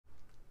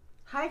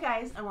Hi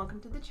guys, and welcome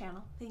to the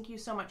channel. Thank you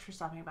so much for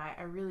stopping by.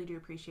 I really do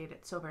appreciate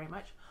it so very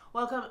much.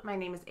 Welcome, my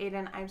name is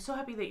Aiden. I'm so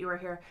happy that you are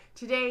here.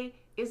 Today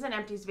is an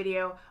empties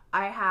video.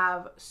 I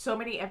have so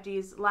many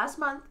empties. Last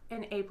month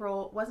in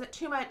April wasn't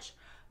too much.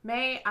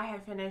 May, I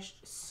have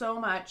finished so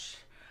much.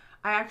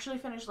 I actually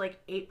finished like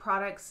 8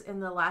 products in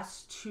the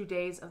last 2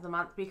 days of the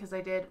month because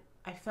I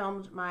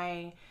filmed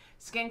my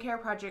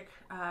skincare project,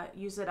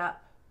 Use It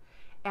Up,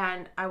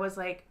 and I was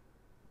like,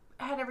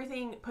 had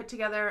everything put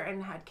together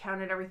and had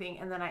counted everything,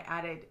 and then I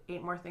added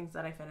 8 more things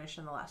that I finished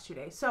in the last 2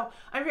 days. So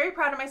I'm very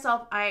proud of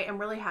myself. I am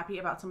really happy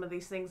about some of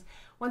these things.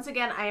 Once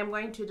again, I am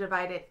going to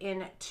divide it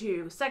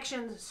into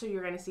sections. So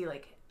you're going to see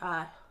like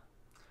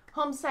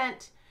home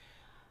scent,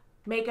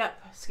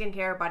 makeup,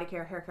 skincare, body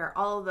care, hair care,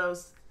 all of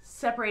those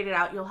separated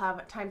out. You'll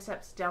have time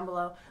steps down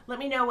below. Let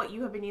me know what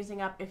you have been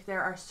using up, if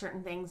there are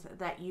certain things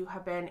that you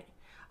have been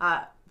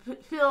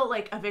feel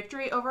like a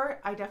victory over.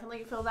 I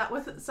definitely feel that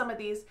with some of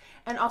these.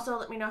 And also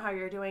let me know how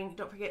you're doing.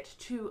 Don't forget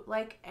to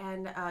like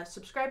and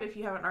subscribe if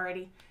you haven't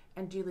already,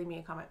 and do leave me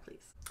a comment,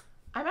 please.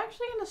 I'm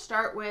actually going to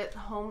start with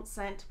home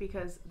scent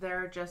because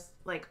they're just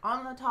like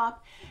on the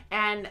top,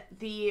 and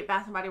the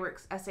Bath & Body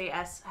Works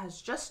SAS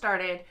has just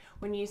started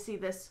when you see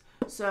this.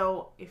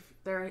 So if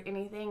there's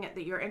anything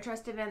that you're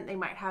interested in, they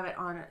might have it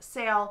on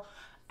sale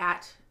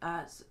at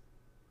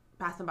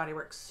Bath & Body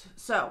Works.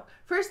 So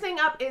first thing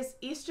up is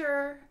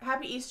Easter.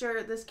 Happy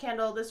Easter. This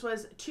candle, this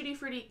was Tutti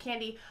Frutti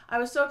Candy. I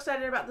was so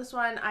excited about this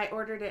one. I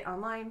ordered it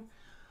online.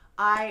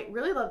 I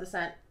really love the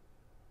scent.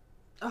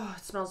 Oh,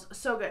 it smells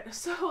so good.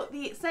 So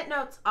the scent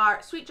notes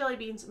are sweet jelly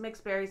beans,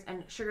 mixed berries,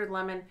 and sugared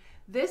lemon.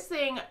 This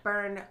thing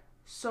burned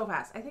so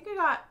fast. I think I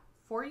got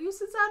 4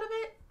 uses out of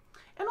it,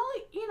 and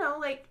only, you know,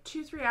 like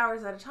 2-3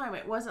 hours at a time.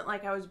 It wasn't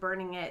like I was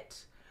burning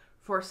it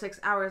for 6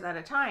 hours at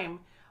a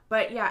time.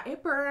 But yeah,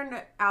 it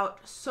burned out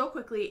so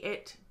quickly.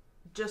 It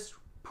just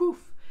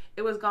poof,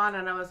 it was gone.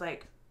 And I was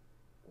like,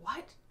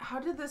 what?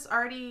 How did this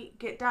already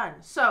get done?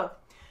 So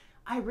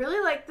I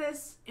really like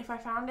this. If I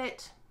found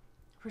it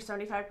for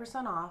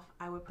 75% off,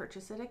 I would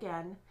purchase it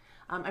again.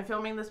 I'm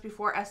filming this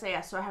before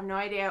SAS, so I have no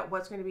idea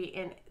what's going to be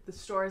in the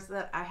stores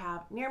that I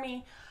have near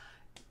me.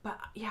 But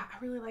yeah,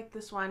 I really like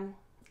this one.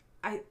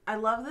 I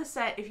love this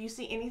scent. If you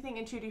see anything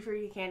in Tutti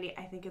Frutti Candy,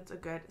 I think it's a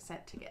good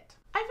scent to get.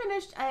 I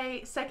finished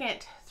a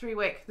second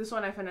 3-wick. This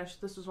one I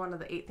finished. This was one of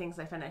the 8 things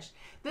I finished.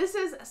 This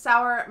is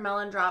Sour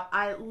Melon Drop.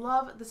 I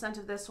love the scent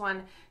of this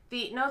one.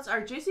 The notes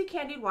are juicy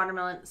candied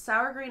watermelon,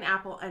 sour green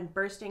apple, and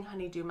bursting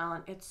honeydew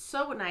melon. It's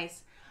so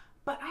nice.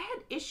 But I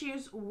had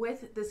issues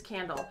with this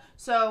candle.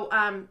 So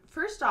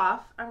first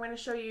off, I'm going to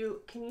show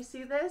you, can you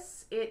see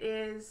this? It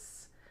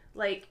is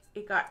like,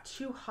 it got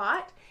too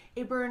hot.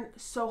 It burned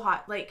so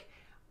hot. Like,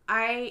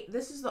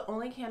 this is the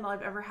only candle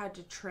I've ever had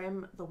to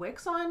trim the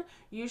wicks on.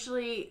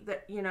 Usually,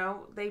 you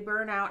know, they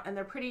burn out and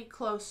they're pretty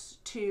close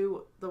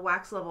to the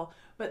wax level.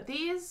 But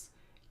these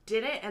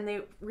didn't, and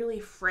they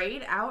really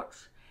frayed out.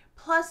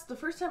 Plus, the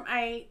first time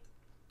I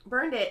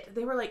burned it,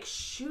 they were like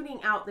shooting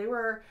out. They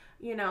were,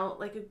 you know,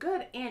 like a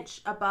good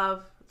inch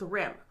above the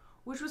rim,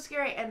 which was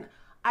scary. And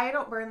I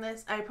don't burn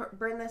this. I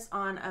burn this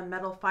on a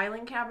metal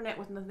filing cabinet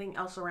with nothing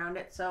else around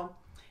it. So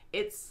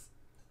it's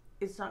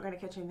not going to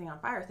catch anything on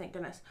fire, thank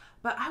goodness.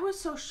 But I was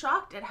so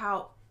shocked at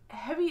how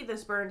heavy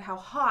this burned, how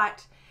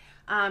hot.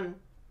 And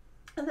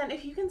then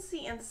if you can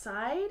see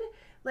inside,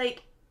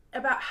 like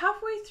about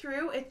halfway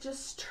through, it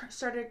just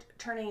started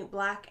turning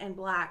black and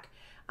black.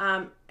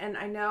 And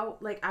I know,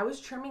 like, I was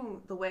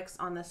trimming the wicks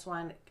on this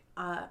one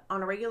on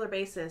a regular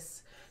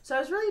basis. So I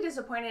was really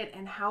disappointed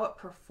in how it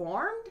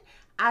performed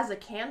as a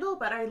candle,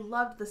 but I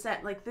loved the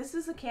scent. Like, this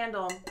is a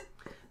candle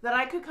that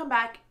I could come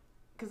back,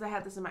 because I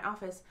had this in my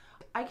office.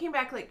 I came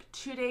back like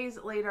 2 days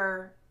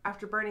later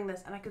after burning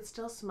this, and I could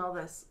still smell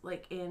this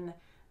like in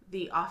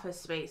the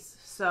office space.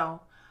 So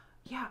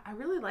yeah, I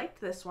really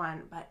liked this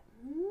one, but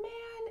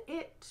man,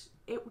 it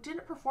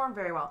didn't perform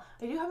very well.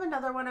 I do have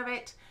another one of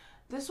it.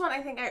 This one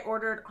I think I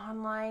ordered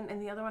online,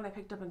 and the other one I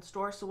picked up in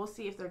store. So we'll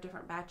see if they're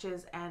different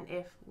batches and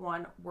if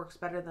one works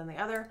better than the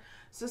other.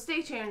 So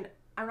stay tuned.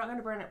 I'm not going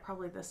to burn it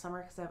probably this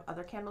summer because I have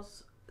other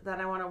candles that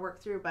I want to work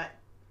through. But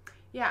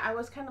yeah, I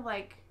was kind of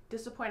like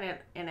disappointed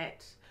in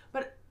it.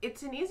 But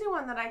it's an easy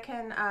one that I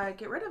can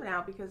get rid of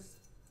now because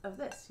of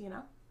this, you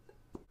know.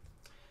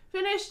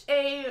 Finished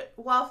a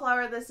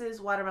Wildflower. This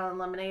is Watermelon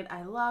Lemonade.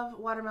 I love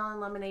Watermelon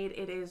Lemonade.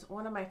 It is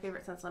one of my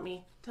favorite scents. Let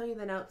me tell you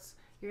the notes.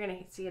 You're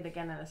going to see it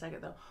again in a second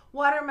though.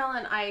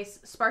 Watermelon Ice,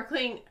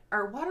 Sparkling,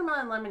 or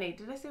Watermelon Lemonade.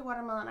 Did I say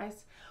Watermelon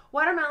Ice?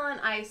 Watermelon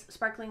Ice,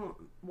 Sparkling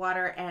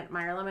Water, and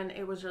Meyer Lemon.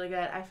 It was really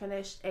good. I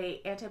finished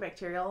a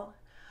Anti-Bacterial.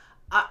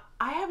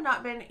 I have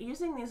not been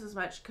using these as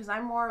much because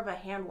I'm more of a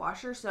hand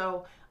washer,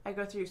 so I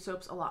go through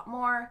soaps a lot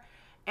more.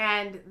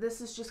 And this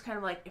is just kind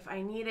of like if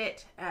I need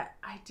it.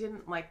 I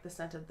didn't like the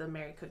scent of the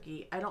Mary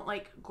Cookie. I don't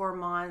like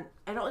gourmand.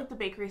 I don't like the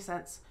bakery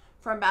scents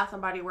from Bath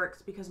 & Body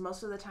Works because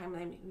most of the time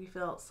they make me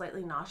feel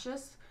slightly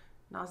nauseous.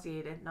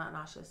 Nauseated, not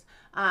nauseous.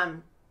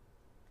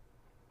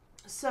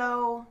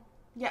 So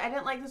yeah, I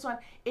didn't like this one.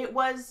 It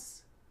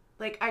was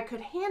Like, I could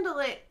handle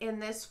it in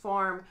this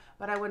form,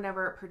 but I would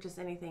never purchase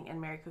anything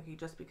in Mary Cookie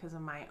just because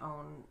of my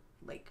own,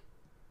 like,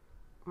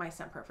 my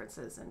scent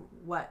preferences and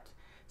what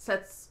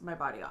sets my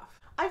body off.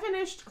 I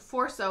finished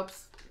 4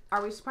 soaps.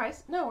 Are we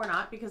surprised? No, we're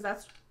not, because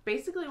that's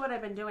basically what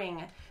I've been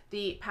doing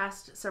the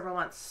past several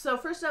months. So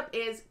first up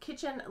is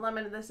Kitchen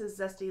Lemon. This is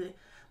Zesty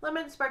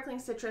Lemon, Sparkling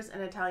Citrus,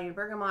 and Italian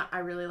Bergamot. I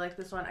really like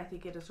this one. I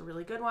think it is a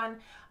really good one.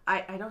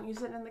 I don't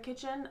use it in the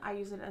kitchen. I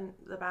use it in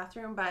the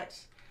bathroom, but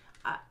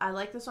I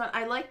like this one.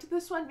 I liked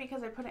this one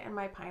because I put it in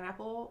my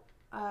pineapple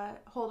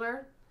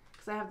holder,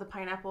 because I have the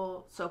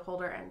pineapple soap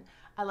holder, and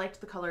I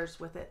liked the colors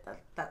with it.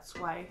 That's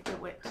why it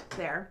went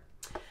there.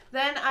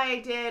 Then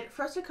I did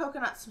Frosted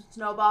Coconut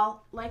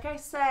Snowball. Like I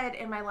said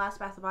in my last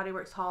Bath & Body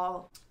Works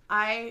haul,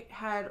 I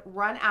had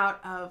run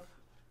out of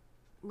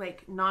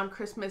like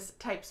non-Christmas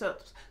type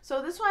soaps.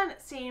 So this one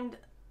seemed,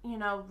 you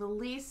know, the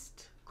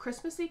least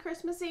Christmassy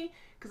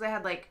because I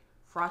had like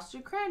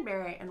Frosted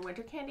Cranberry and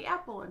Winter Candy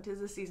Apple and 'Tis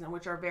the Season,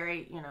 which are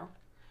very, you know,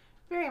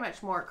 very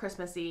much more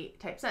Christmassy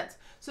type scents.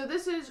 So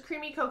this is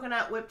Creamy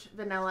Coconut, Whipped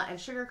Vanilla, and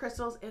Sugar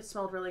Crystals. It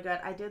smelled really good.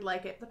 I did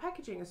like it. The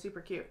packaging is super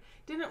cute.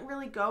 Didn't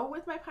really go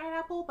with my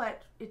pineapple,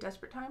 but at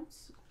desperate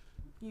times,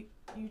 you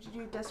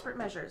do desperate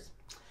measures.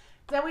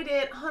 Then we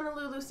did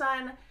Honolulu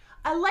Sun.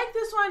 I like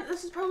this one.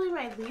 This is probably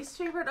my least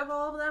favorite of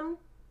all of them.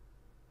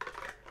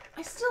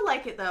 I still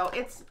like it though.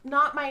 It's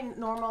not my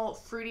normal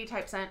fruity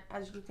type scent,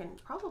 as you can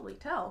probably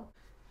tell.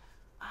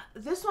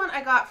 This one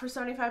I got for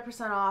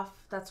 75%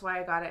 off. That's why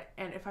I got it.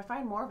 And if I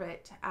find more of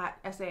it at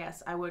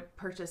SAS, I would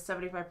purchase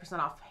 75%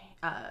 off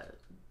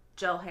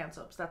gel hand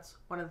soaps. That's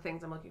one of the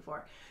things I'm looking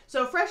for.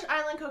 So Fresh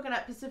Island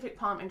Coconut, Pacific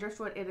Palm, and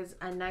Driftwood. It is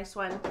a nice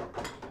one.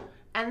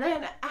 And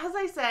then, as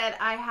I said,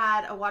 I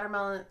had a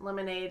watermelon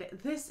lemonade.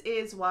 This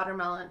is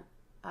watermelon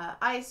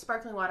ice,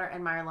 sparkling water,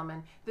 and Meyer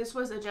lemon. This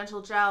was a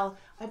gentle gel.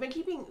 I've been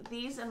keeping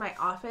these in my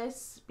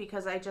office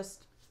because I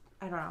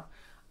don't know.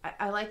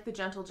 I like the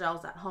gentle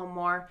gels at home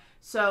more.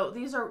 So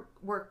these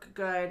work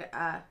good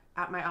at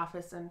my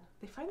office, and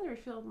they finally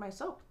refilled my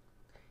soap.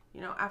 You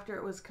know, after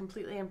it was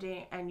completely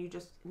empty and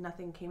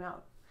nothing came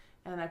out.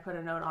 And I put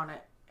a note on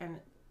it, and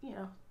you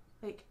know,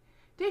 like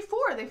day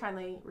 4 they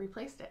finally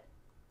replaced it.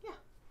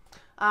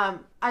 Yeah.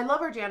 I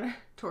love our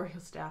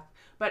janitorial staff,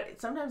 but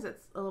sometimes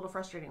it's a little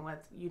frustrating when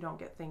you don't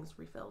get things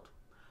refilled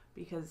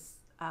because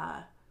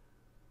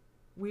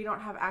we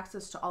don't have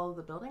access to all of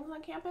the buildings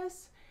on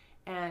campus.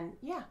 And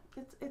yeah,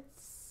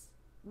 it's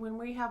when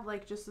we have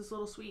like just this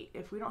little suite,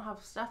 if we don't have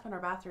stuff in our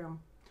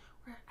bathroom,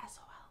 we're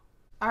SOL.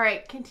 All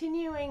right,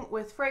 continuing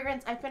with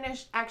fragrance, I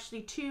finished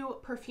actually 2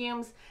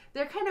 perfumes.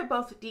 They're kind of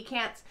both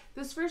decants.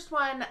 This first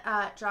one,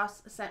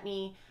 Joss sent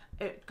me.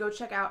 Go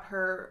check out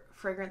her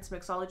fragrance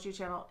mixology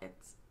channel.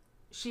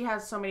 She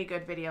has so many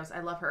good videos. I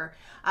love her.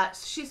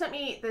 She sent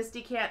me this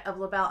decant of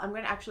Labelle. I'm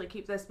going to actually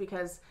keep this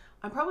because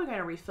I'm probably going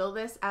to refill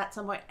this at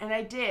some point. And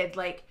I did.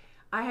 Like,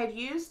 I had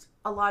used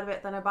a lot of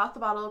it. Then I bought the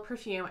bottle of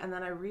perfume, and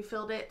then I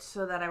refilled it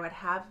so that I would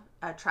have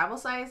a travel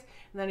size.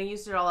 And then I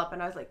used it all up,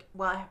 and I was like,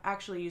 well, I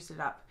actually used it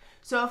up.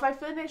 So if I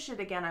finish it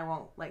again, I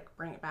won't like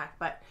bring it back.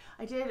 But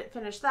I did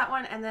finish that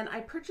one, and then I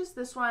purchased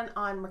this one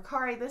on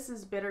Mercari. This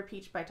is Bitter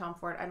Peach by Tom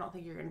Ford. I don't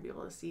think you're going to be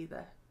able to see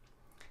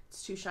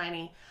it's too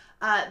shiny.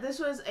 This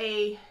was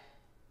a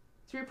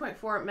 3.4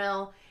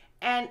 ml,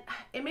 and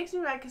it makes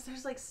me mad because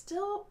there's like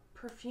still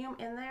perfume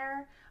in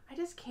there. I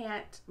just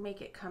can't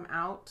make it come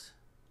out.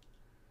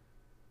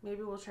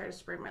 Maybe we'll try to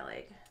spray my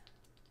leg.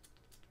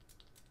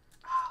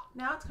 Oh,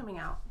 now it's coming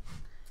out.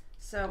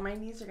 So my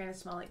knees are going to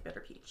smell like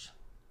bitter peach.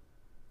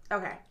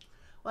 Okay.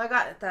 Well, I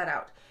got that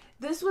out.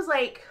 This was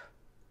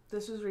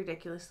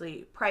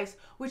ridiculously priced,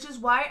 which is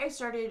why I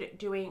started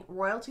doing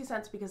royalty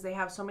scents, because they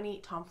have so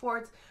many Tom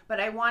Fords, but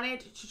I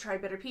wanted to try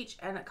Bitter Peach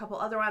and a couple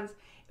other ones.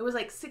 It was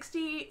like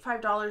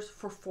 $65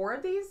 for 4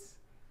 of these.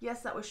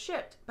 Yes, that was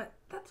shipped, but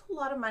that's a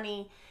lot of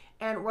money.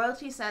 And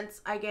royalty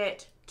scents, I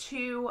get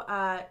 2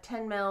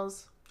 10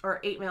 mils or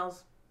 8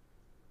 mils,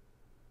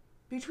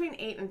 between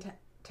 8 and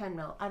 10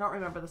 mil. I don't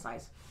remember the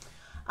size.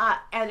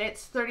 And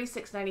it's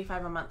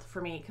 $36.95 a month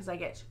for me because I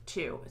get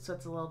 2, so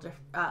it's a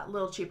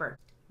little cheaper.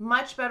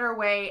 Much better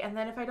way. And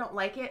then if I don't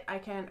like it, I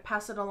can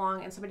pass it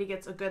along and somebody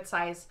gets a good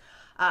size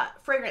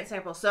fragrance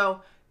sample.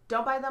 So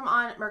don't buy them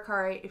on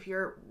Mercari. If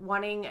you're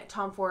wanting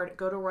Tom Ford,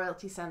 go to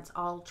Royalty Scents.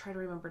 I'll try to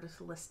remember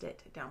to list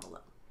it down below.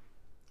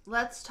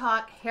 Let's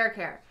talk hair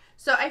care.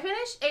 So I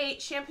finished a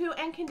shampoo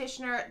and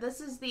conditioner. This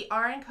is the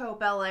R+Co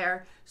Bel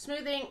Air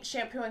Smoothing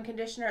Shampoo and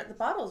Conditioner. The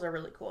bottles are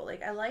really cool.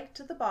 Like, I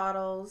liked the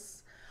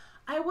bottles.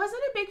 I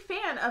wasn't a big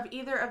fan of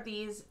either of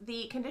these.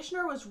 The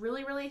conditioner was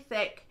really, really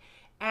thick,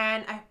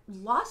 and I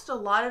lost a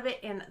lot of it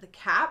in the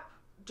cap,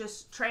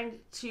 just trying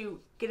to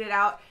get it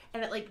out,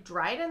 and it like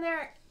dried in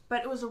there,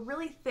 but it was a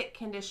really thick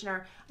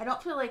conditioner. I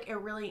don't feel like it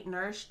really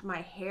nourished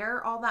my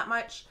hair all that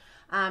much.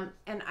 And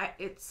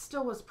it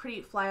still was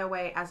pretty fly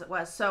away as it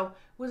was. So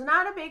was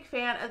not a big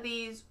fan of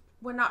these.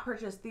 Would not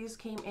purchase. These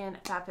came in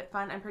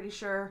FabFitFun, I'm pretty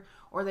sure,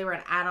 or they were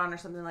an add-on or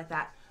something like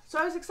that. So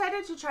I was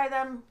excited to try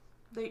them.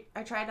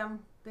 I tried them.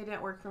 They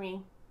didn't work for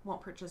me.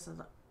 Won't purchase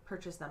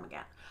them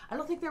again. I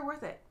don't think they're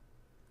worth it.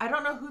 I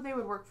don't know who they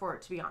would work for,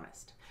 to be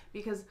honest,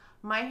 because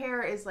my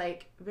hair is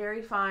like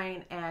very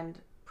fine and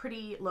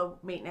pretty low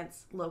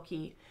maintenance, low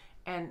key,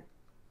 and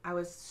I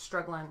was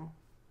struggling.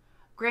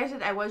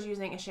 Granted, I was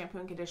using a shampoo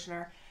and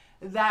conditioner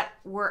that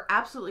were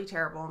absolutely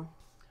terrible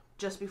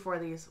just before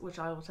these, which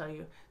I will tell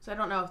you. So I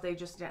don't know if they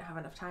just didn't have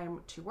enough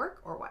time to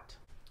work or what.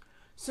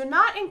 So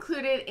not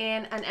included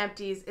in an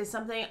Empties is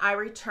something I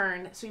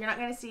returned, so you're not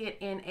going to see it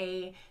in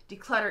a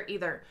declutter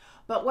either.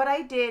 But what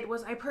I did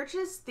was I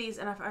purchased these,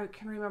 and if I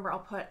can remember, I'll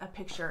put a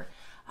picture.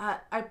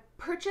 I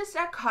purchased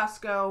at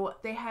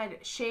Costco. They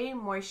had Shea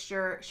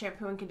Moisture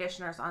shampoo and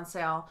conditioners on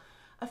sale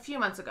a few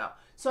months ago.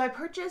 So I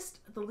purchased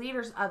the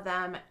liters of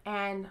them,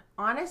 and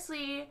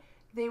honestly,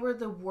 they were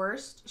the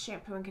worst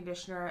shampoo and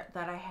conditioner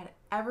that I had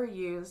ever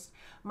used.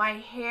 My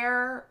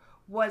hair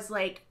was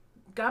like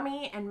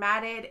gummy and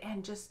matted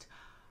and just,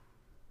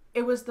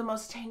 it was the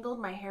most tangled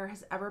my hair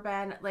has ever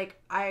been.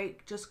 Like, I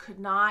just could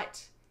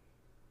not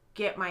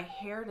get my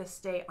hair to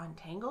stay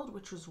untangled,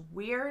 which was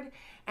weird.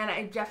 And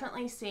I'm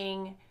definitely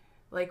seeing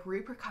like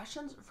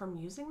repercussions from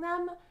using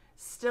them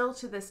still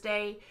to this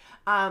day.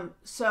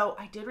 So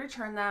I did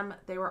return them.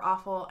 They were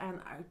awful, and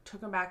I took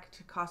them back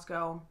to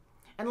Costco.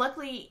 And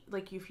luckily,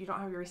 like, if you don't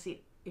have your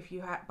receipt, if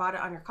you bought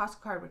it on your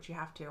Costco card, which you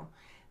have to,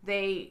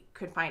 they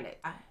could find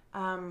it.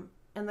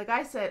 And the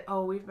guy said,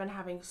 oh, we've been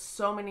having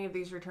so many of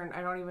these returned.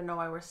 I don't even know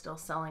why we're still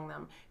selling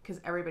them, because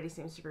everybody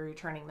seems to be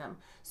returning them.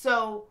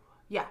 So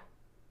yeah,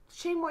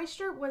 Shea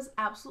Moisture was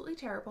absolutely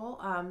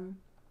terrible.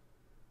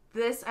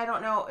 This, I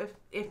don't know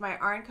if my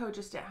R+Co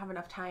just didn't have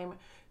enough time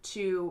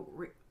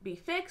to be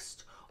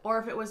fixed, or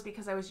if it was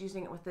because I was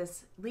using it with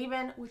this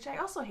leave-in, which I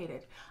also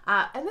hated.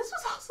 And this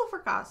was also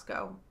for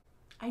Costco.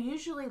 I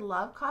usually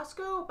love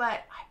Costco,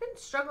 but I've been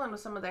struggling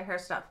with some of their hair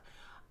stuff.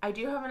 I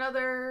do have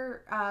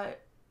another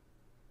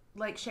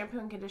like shampoo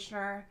and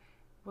conditioner.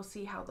 We'll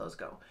see how those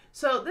go.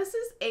 So this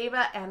is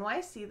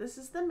Eva-NYC. This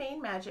is the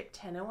Main Magic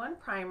 10-in-1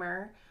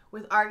 primer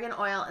with argan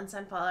oil and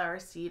sunflower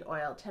seed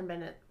oil.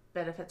 10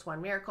 benefits,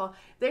 1 miracle.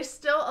 There's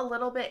still a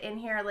little bit in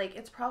here. Like,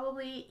 it's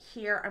probably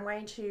here. I'm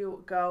going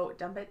to go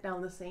dump it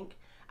down the sink.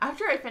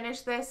 After I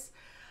finish this,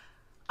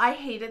 I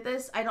hated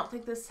this. I don't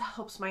think this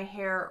helps my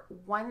hair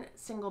one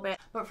single bit.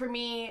 But for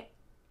me,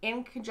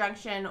 in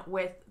conjunction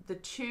with the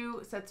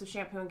 2 sets of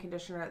shampoo and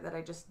conditioner that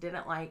I just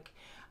didn't like,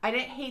 I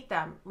didn't hate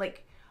them.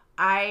 Like,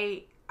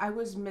 I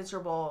was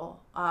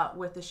miserable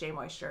with the Shea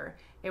Moisture.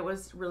 It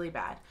was really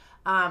bad.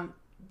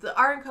 The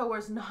R+Co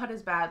was not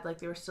as bad. Like,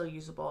 they were still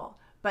usable.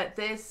 But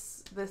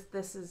this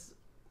is,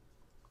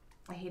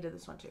 I hated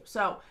this one too.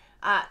 So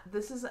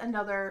this is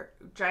another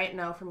giant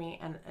no for me,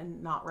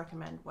 and not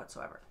recommend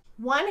whatsoever.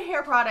 One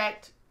hair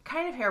product,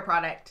 kind of hair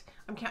product,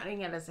 I'm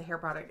counting it as a hair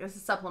product, it's a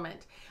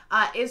supplement,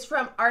 is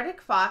from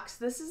Arctic Fox.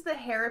 This is the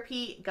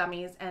Therapy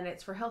Gummies, and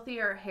it's for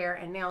healthier hair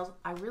and nails.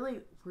 I really,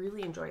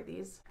 really enjoyed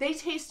these. They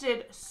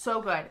tasted so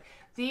good.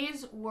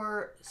 These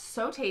were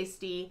so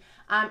tasty.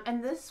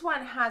 And this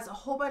one has a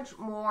whole bunch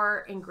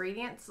more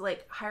ingredients,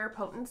 like higher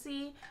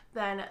potency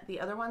than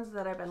the other ones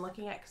that I've been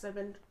looking at,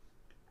 because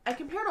I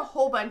compared a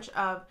whole bunch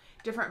of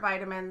different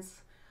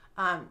vitamins,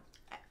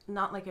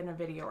 not like in a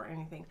video or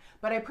anything,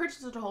 but I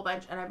purchased a whole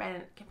bunch, and I've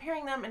been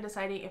comparing them and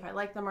deciding if I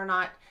like them or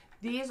not.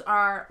 These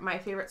are my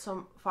favorite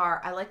so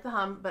far. I like the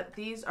hum, but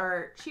these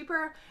are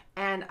cheaper,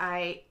 and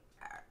I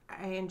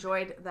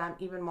enjoyed them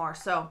even more.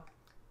 So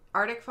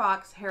Arctic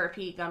Fox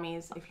Therapy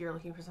Gummies, if you're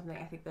looking for something,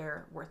 I think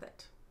they're worth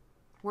it.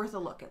 Worth a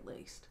look, at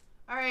least.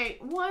 All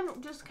right,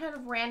 one just kind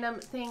of random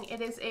thing.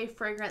 It is a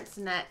fragrance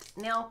net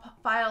nail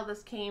file.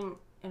 This came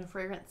in a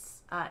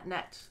fragrance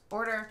net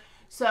order.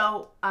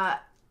 So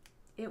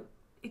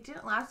it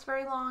didn't last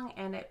very long,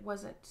 and it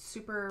wasn't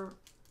super,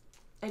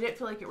 I didn't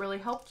feel like it really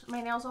helped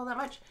my nails all that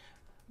much.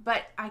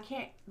 But I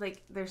can't,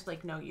 like, there's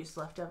like no use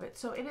left of it.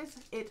 So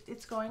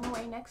it's going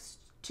away next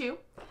too.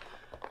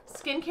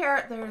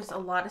 Skincare, there's a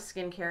lot of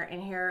skincare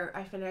in here.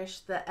 I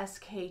finished the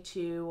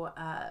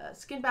SK2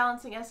 Skin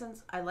Balancing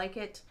Essence. I like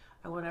it.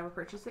 I will never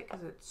purchase it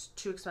because it's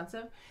too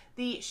expensive.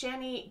 The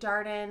Shani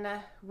Darden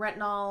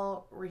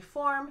Retinol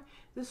Reform.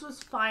 This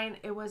was fine.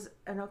 It was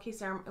an okay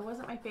serum. It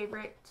wasn't my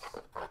favorite.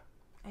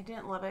 I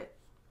didn't love it.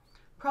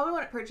 Probably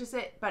wouldn't purchase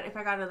it, but if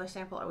I got another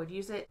sample, I would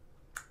use it.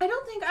 I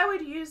don't think I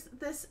would use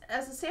this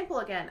as a sample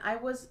again. I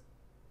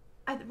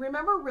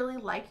remember really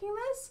liking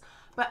this,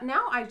 but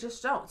now I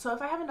just don't. So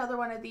if I have another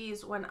one of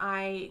these when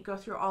I go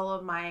through all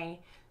of my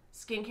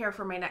skincare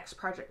for my next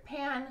project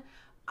pan,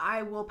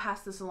 I will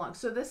pass this along.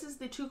 So this is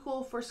the Too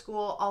Cool for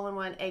School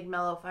All-in-One Egg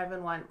Mellow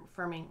 5-in-1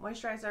 Firming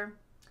Moisturizer.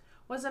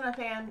 Wasn't a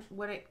fan,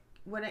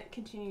 wouldn't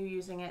continue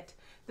using it.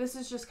 This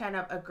is just kind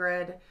of a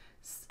good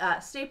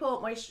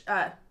staple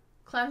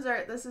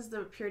cleanser. This is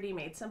the Purity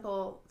Made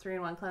Simple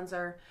 3-in-1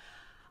 cleanser.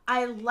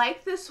 I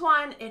like this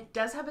one. It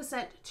does have a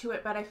scent to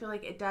it, but I feel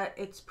like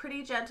it's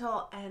pretty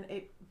gentle, and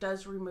it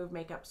does remove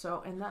makeup.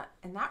 So in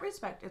that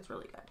respect, it's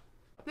really good.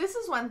 This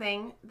is one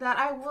thing that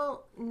I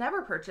will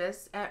never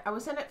purchase. I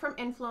was sent it from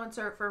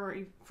Influencer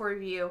for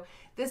review.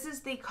 This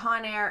is the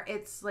Conair.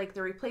 It's like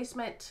the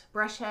replacement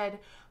brush head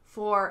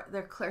for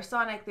their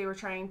Clairsonic. They were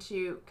trying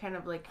to kind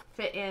of like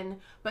fit in,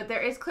 but there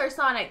is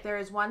Clairsonic. There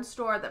is one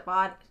store that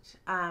bought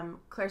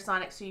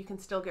Clairsonic, so you can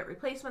still get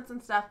replacements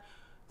and stuff.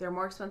 They're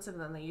more expensive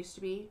than they used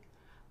to be,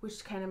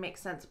 which kind of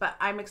makes sense, but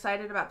I'm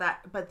excited about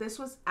that. But this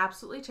was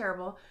absolutely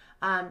terrible.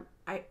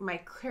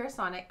 My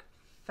Clairsonic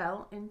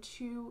fell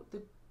into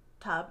the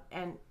tub,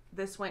 and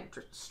this went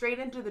straight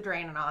into the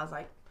drain, and I was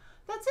like,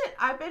 that's it.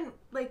 I've been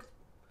like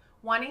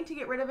wanting to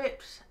get rid of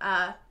it,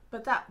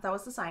 but that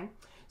was the sign.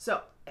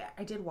 So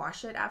I did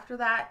wash it after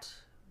that,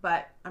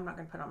 but I'm not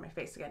going to put it on my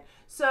face again.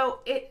 So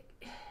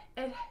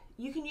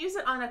you can use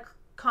it on a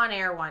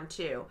Conair one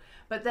too,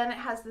 but then it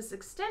has this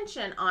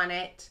extension on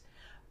it,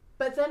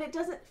 but then it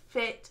doesn't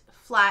fit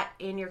flat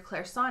in your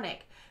Clairsonic.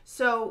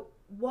 So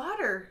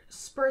water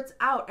spurts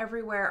out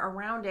everywhere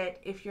around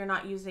it if you're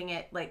not using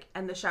it like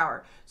in the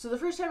shower. So the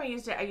first time I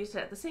used it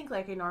at the sink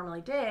like I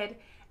normally did,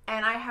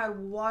 and I had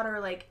water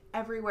like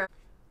everywhere.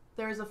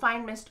 There was a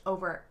fine mist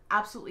over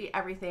absolutely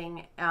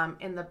everything on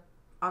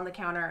the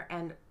counter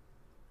and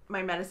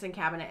my medicine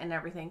cabinet and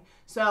everything.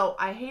 So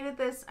I hated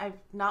this. I've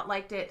not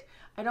liked it.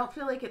 I don't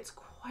feel like it's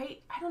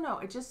quite, I don't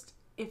know,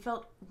 it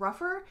felt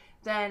rougher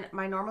than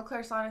my normal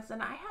Clairsonics,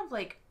 and I have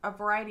like a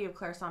variety of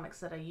Clairsonics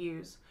that I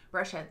use,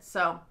 brush heads.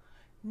 So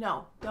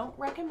no, don't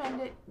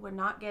recommend it, would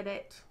not get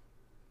it,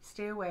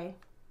 stay away.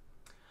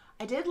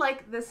 I did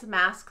like this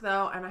mask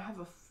though, and I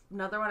have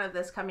another one of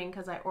this coming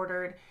because I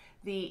ordered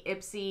the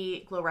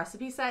Ipsy Glow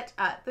Recipe Set.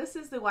 This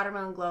is the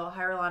Watermelon Glow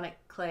Hyaluronic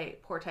Clay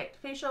Pore-Tight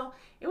Facial.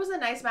 It was a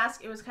nice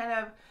mask. It was kind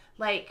of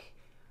like,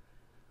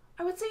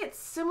 I would say it's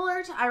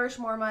similar to Irish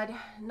Moor Mud.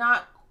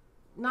 Not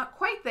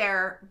quite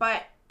there,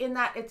 but in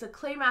that it's a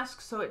clay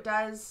mask, so it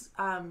does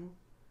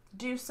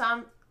do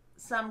some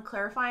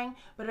clarifying,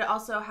 but it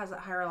also has a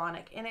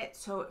hyaluronic in it,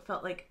 so it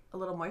felt like a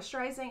little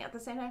moisturizing at the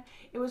same time.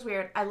 It was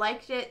weird. I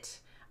liked it.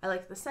 I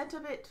liked the scent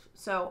of it,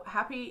 so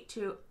happy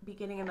to be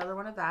getting another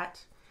one of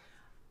that.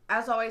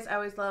 As always, I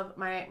always love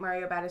my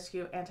Mario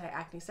Badescu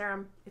Anti-Acne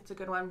Serum. It's a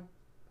good one.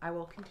 I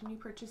will continue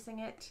purchasing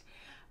it.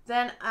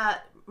 Then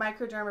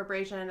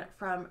Microdermabrasion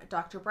from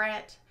Dr.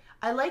 Brandt.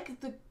 I like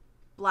the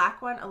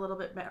black one a little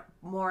bit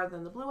more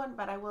than the blue one,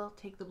 but I will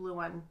take the blue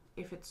one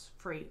if it's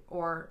free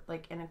or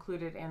like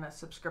included in a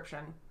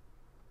subscription.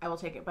 I will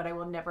take it, but I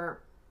will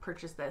never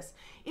purchase this.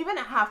 Even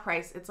at half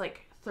price, it's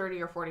like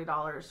 $30 or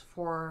 $40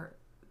 for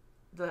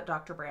the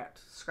Dr. Brandt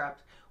scrub,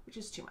 which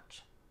is too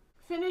much.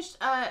 Finished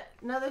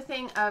another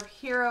thing of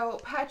Hero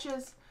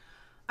patches.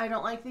 I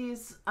don't like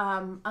these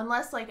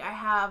unless like I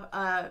have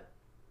a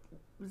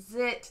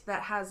zit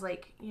that has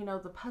like, you know,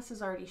 the pus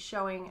is already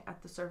showing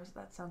at the surface.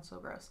 That sounds so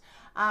gross.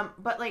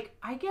 But like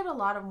I get a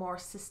lot of more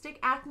cystic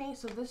acne,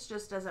 so this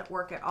just doesn't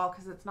work at all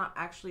because it's not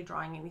actually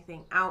drawing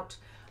anything out.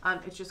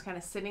 It's just kind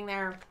of sitting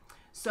there.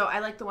 So I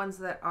like the ones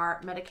that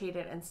are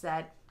medicated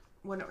instead.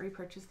 Wouldn't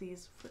repurchase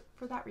these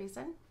for that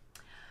reason.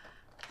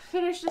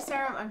 Finished a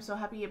serum. I'm so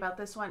happy about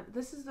this one.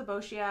 This is the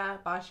Boscia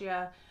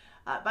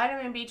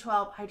Vitamin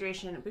B12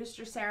 Hydration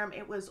Booster Serum.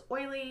 It was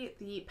oily.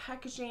 The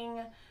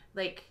packaging,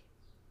 like,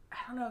 I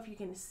don't know if you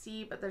can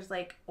see, but there's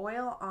like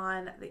oil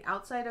on the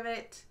outside of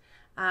it.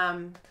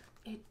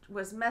 It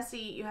was messy.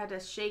 You had to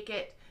shake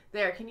it.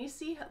 There, can you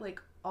see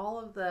like all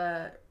of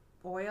the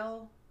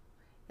oil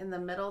in the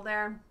middle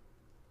there?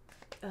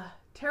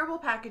 Terrible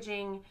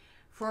packaging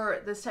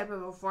for this type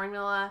of a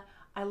formula.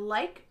 I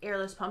like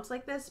airless pumps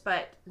like this,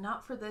 but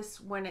not for this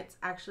when it's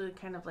actually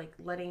kind of like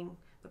letting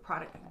the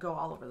product go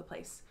all over the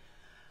place.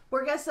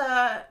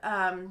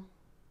 Borghese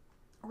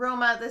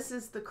Roma, this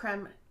is the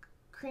cream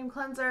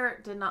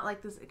cleanser. Did not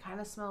like this. It kind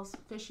of smells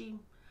fishy.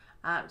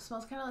 It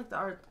smells kind of like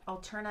the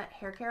alternate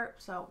hair care,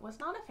 so was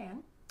not a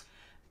fan.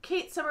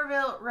 Kate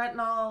Somerville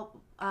Retinol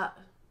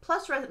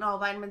plus Retinol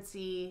Vitamin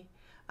C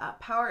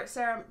Power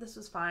Serum. This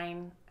was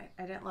fine.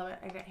 I didn't love it.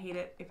 I didn't hate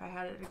it. If I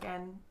had it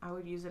again, I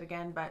would use it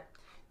again, but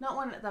not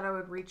one that I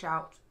would rush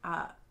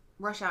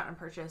out and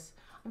purchase.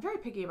 I'm very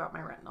picky about my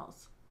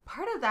retinols.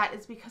 Part of that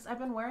is because I've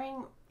been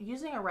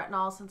using a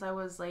retinol since I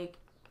was like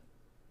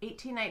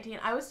 18, 19.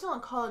 I was still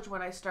in college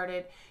when I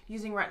started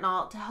using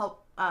retinol to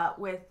help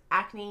with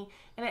acne,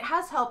 and it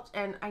has helped,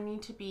 and I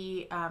need to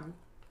be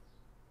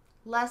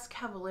less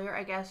cavalier,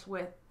 I guess,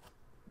 with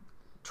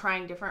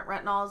trying different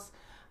retinols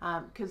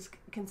because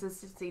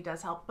consistency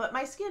does help. But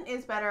my skin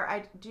is better.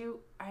 I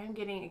am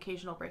getting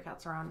occasional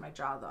breakouts around my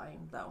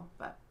jawline though,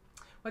 but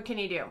what can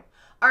you do?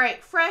 All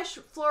right, Fresh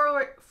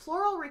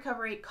Floral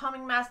Recovery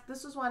Calming Mask.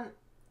 This was one,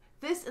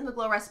 this in the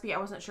Glow Recipe, I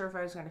wasn't sure if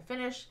I was going to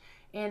finish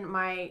in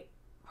my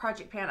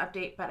Project Pan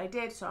update, but I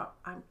did, so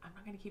I'm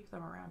not going to keep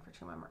them around for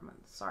 2 more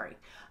months. Sorry.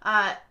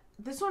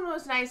 This one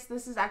was nice.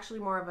 This is actually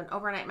more of an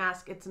overnight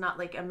mask. It's not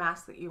like a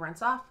mask that you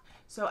rinse off.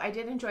 So I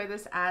did enjoy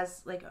this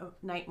as like a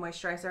night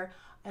moisturizer.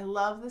 I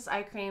love this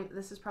eye cream.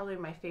 This is probably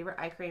my favorite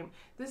eye cream.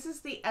 This is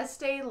the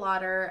Estee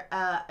Lauder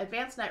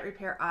Advanced Night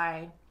Repair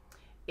Eye.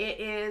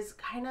 It is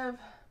kind of,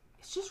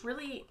 it's just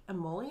really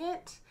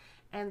emollient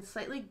and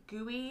slightly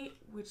gooey,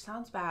 which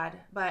sounds bad,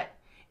 but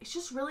it's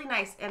just really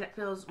nice, and it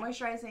feels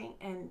moisturizing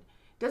and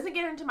doesn't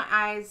get into my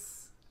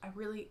eyes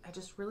I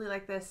just really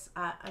like this.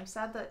 I'm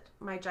sad that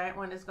my giant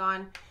one is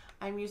gone.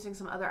 I'm using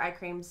some other eye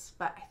creams,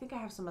 but I think I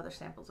have some other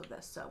samples of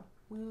this, so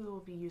we will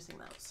be using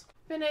those.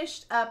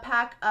 Finished a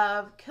pack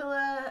of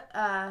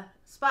Killa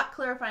Spot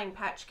Clarifying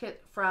Patch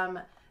Kit from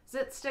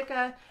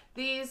ZitSticka.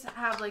 These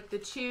have like the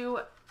 2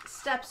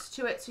 steps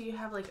to it, so you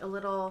have like a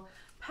little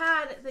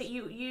pad that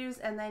you use,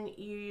 and then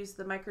you use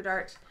the micro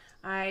dart.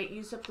 I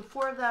used up the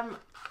 4 of them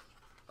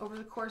over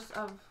the course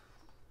of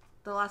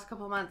the last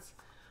couple of months.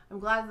 I'm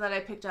glad that I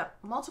picked up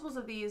multiples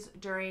of these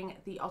during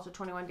the Ulta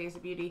 21 Days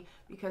of Beauty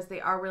because they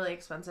are really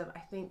expensive. I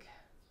think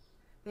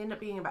they end up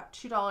being about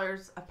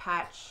 $2 a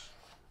patch,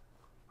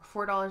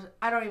 or $4.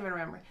 I don't even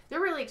remember.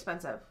 They're really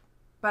expensive,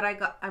 but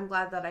I'm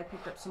glad that I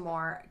picked up some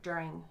more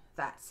during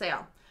that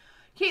sale.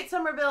 Kate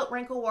Somerville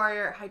Wrinkle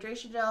Warrior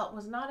Hydration Gel,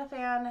 was not a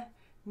fan.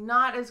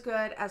 Not as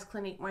good as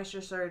Clinique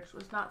Moisture Surge.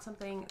 Was not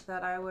something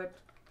that I would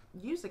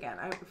use again.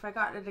 If I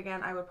got it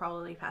again, I would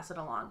probably pass it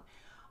along.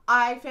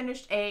 I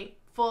finished a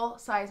full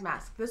size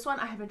mask. This one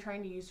I have been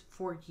trying to use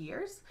for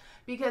years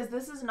because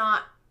this is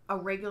not a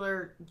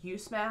regular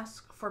use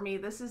mask for me.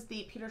 This is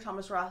the Peter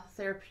Thomas Roth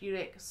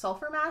Therapeutic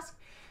Sulfur Mask.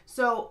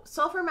 So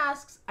sulfur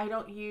masks I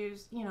don't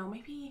use, you know,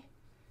 maybe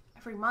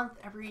every month,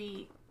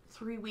 every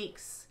 3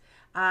 weeks.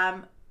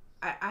 I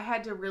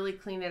had to really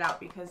clean it out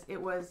because it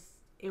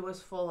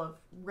was full of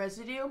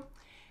residue.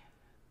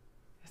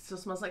 It still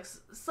smells like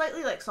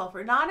slightly like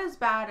sulfur. Not as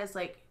bad as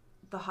like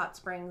the hot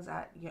springs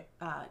at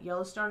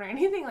Yellowstone or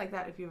anything like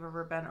that if you've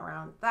ever been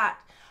around that.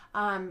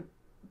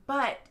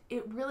 But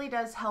it really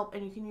does help,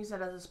 and you can use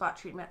it as a spot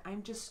treatment.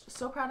 I'm just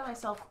so proud of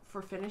myself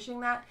for finishing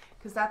that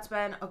because that's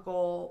been a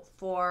goal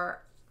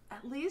for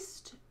at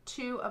least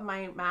 2 of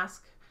my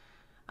mask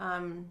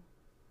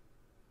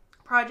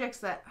projects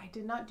that I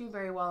did not do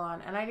very well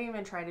on, and I didn't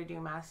even try to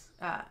do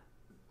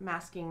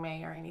masking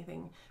May or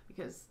anything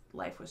because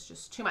life was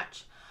just too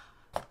much.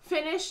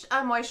 Finished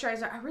a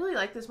moisturizer. I really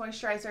like this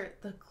moisturizer.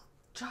 The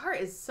jar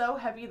is so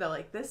heavy though.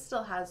 Like this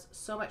still has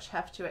so much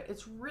heft to it.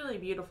 It's really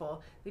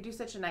beautiful. They do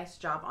such a nice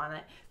job on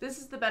it. This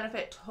is the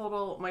Benefit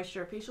Total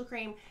Moisture Facial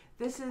Cream.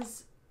 This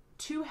is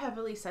too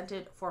heavily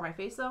scented for my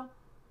face though.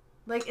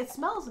 Like it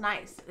smells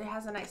nice. It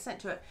has a nice scent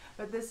to it,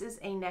 but this is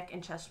a neck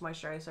and chest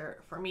moisturizer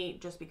for me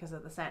just because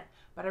of the scent.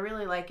 But I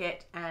really like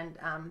it, and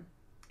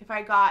if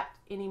I got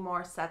any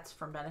more sets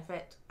from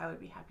Benefit, I would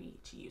be happy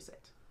to use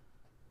it.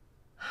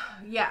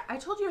 Yeah, I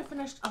told you I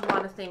finished a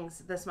lot of things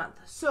this month.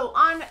 So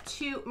on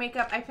to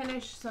makeup. I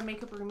finished some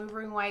makeup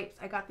removing wipes.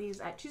 I got these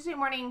at Tuesday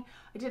morning.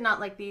 I did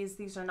not like these.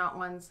 These are not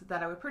ones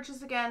that I would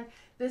purchase again.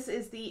 This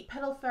is the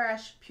Petal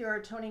Fresh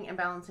Pure Toning and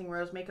Balancing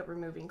Rose Makeup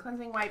Removing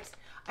Cleansing Wipes.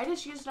 I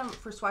just used them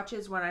for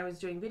swatches when I was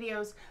doing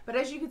videos. But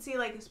as you can see,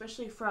 like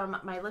especially from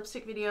my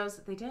lipstick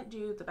videos, they didn't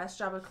do the best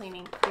job of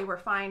cleaning. They were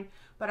fine,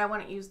 but I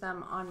wouldn't use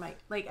them on my,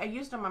 like I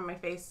used them on my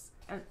face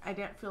and I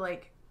didn't feel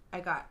like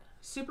I got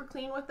super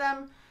clean with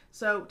them.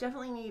 So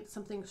definitely need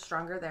something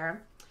stronger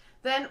there.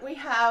 Then we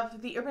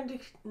have the Urban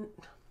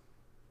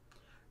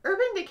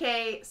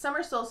Decay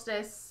Summer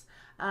Solstice.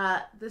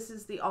 This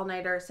is the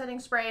all-nighter setting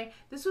spray.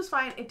 This was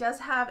fine. It does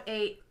have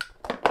a,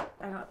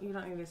 you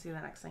don't need to see the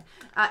next thing.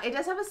 It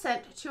does have a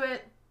scent to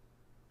it.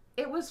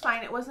 It was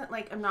fine. It wasn't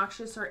like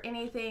obnoxious or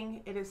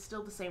anything. It is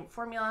still the same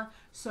formula.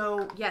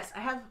 So yes, I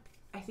have,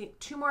 I think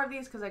 2 more of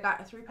these because I got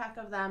a 3-pack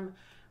of them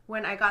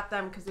when I got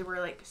them because they were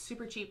like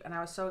super cheap and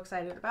I was so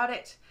excited about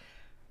it.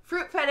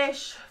 Fruit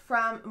Fetish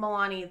from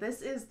Milani.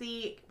 This is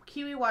the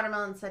Kiwi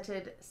Watermelon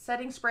Scented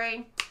Setting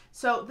Spray.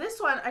 So this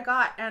one I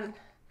got and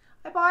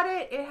I bought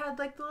it. It had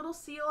like the little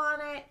seal on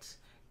it.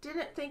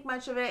 Didn't think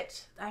much of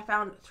it. I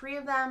found 3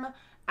 of them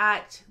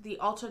at the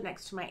Ulta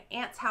next to my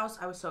aunt's house.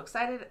 I was so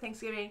excited at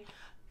Thanksgiving.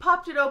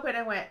 Popped it open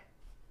and went,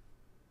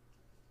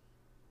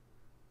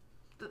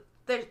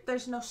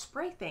 there's no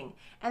spray thing.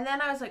 And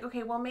then I was like,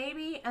 okay, well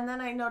maybe. And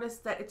then I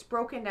noticed that it's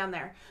broken down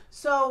there.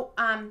 So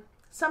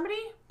somebody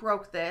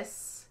broke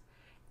this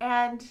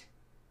and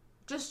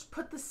just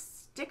put the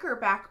sticker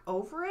back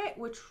over it,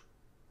 which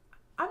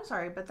I'm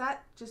sorry, but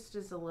that just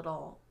is a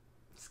little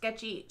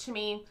sketchy to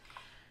me.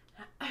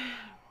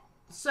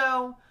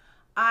 So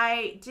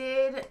I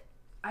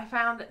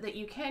found that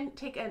you can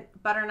take a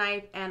butter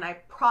knife and I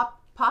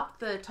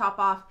popped the top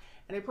off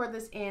and I poured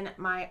this in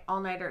my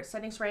all-nighter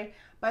setting spray.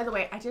 By the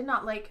way, I did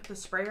not like the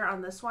sprayer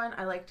on this one.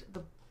 I liked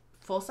the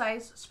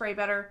full-size spray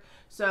better.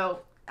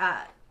 So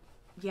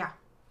yeah.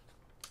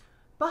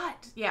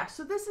 But yeah,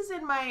 so this is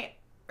in my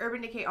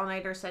Urban Decay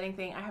all-nighter setting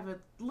thing. I have a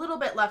little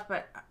bit left,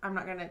 but I'm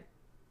not gonna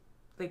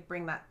like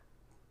bring that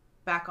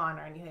back on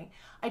or anything.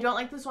 I don't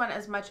like this one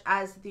as much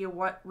as the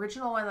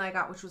original one that I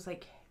got, which was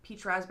like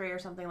peach raspberry or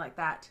something like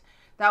that.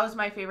 That was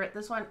my favorite.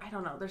 This one, I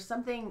don't know. There's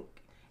something,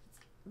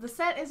 the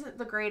scent isn't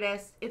the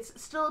greatest.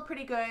 It's still a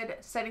pretty good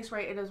setting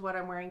spray. It is what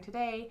I'm wearing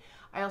today.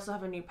 I also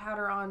have a new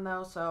powder on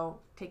though, so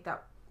take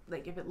that,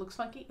 like if it looks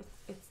funky,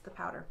 it's the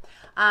powder.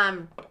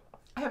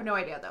 I have no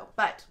idea though,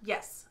 but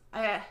yes,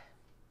 I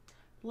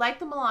like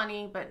the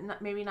Milani, but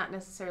maybe not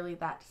necessarily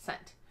that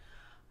scent.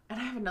 And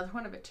I have another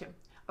one of it too.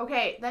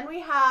 Okay, then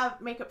we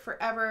have Makeup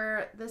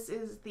Forever. This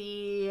is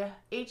the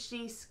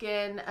HD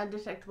Skin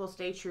Undetectable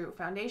Stay True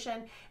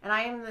Foundation, and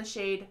I am in the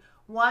shade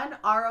 1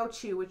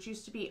 R02, which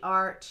used to be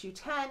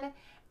R210,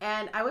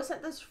 and I was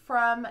sent this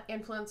from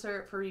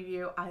Influencer for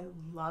review. I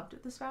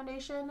loved this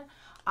foundation.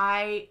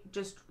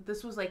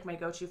 This was like my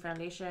go-to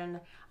foundation.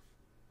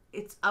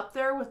 It's up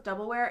there with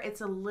Double Wear. It's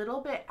a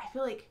little bit, I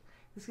feel like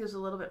this gives a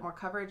little bit more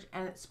coverage,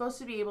 and it's supposed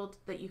to be able to,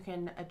 that you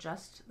can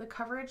adjust the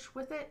coverage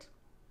with it.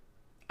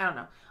 I don't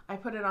know. I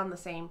put it on the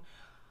same.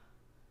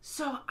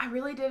 So I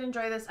really did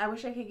enjoy this. I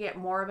wish I could get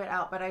more of it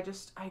out, but I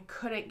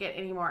couldn't get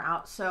any more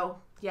out. So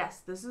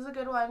yes, this is a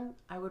good one.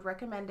 I would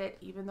recommend it,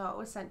 even though it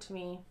was sent to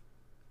me.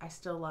 I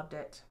still loved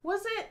it.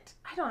 Was it?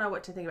 I don't know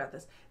what to think about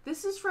this.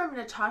 This is from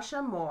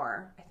Natasha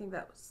Moor. I think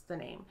that was the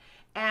name.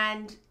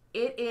 And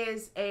it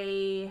is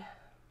a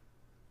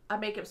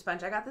makeup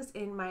sponge. I got this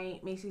in my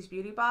Macy's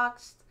Beauty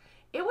box.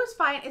 It was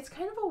fine. It's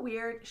kind of a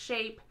weird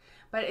shape,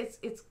 but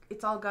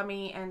it's all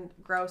gummy and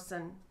gross,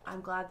 and I'm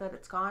glad that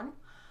it's gone.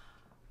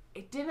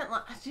 Did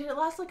it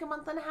last like a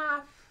month and a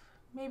half?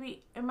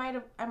 Maybe I might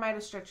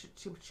have stretched it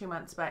to 2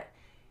 months, but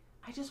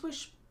I just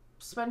wish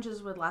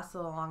sponges would last a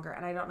little longer,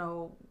 and I don't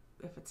know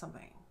if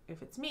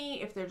it's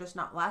me, if they're just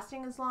not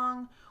lasting as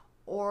long,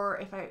 or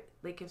if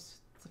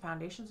it's the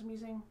foundations I'm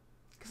using,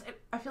 because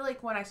I feel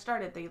like when I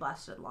started they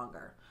lasted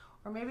longer,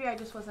 or maybe I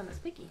just wasn't as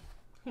picky.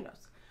 Who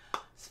knows?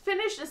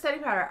 Finished a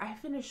setting powder. I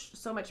finished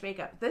so much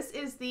makeup. This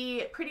is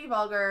the Pretty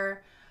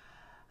Vulgar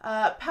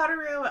Powder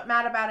Room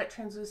Matte About It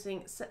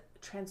translucent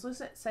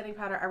setting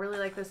powder. I really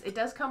like this. It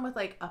does come with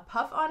like a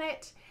puff on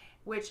it,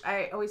 which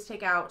I always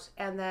take out,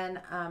 and then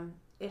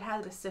it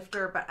had a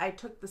sifter, but I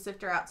took the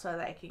sifter out so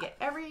that I could get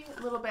every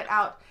little bit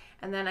out,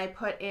 and then I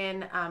put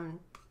in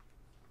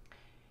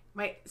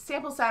my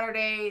sample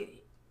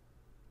Saturday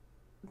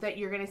that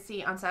you're gonna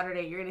see on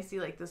Saturday. You're gonna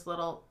see like this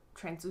little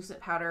translucent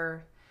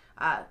powder,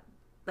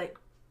 like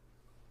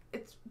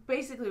it's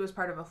basically was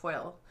part of a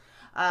foil,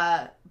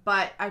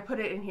 but I put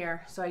it in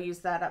here, so I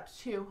used that up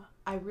too.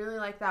 I really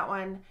like that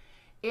one.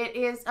 It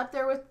is up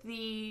there with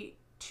the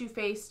Too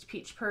Faced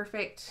Peach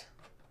Perfect.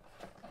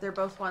 They're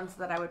both ones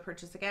that I would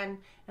purchase again,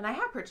 and I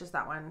have purchased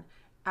that one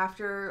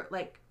after,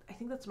 like, I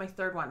think that's my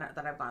third one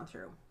that I've gone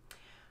through.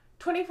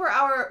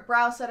 24-Hour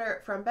Brow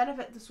Setter from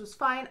Benefit. This was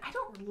fine. I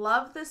don't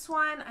love this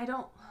one. I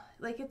don't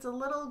like, it's a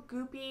little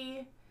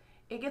goopy.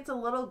 It gets a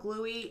little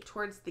gluey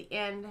towards the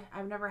end.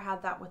 I've never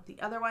had that with the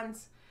other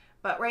ones,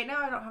 but right now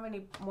I don't have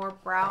any more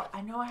brow.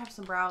 I know I have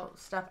some brow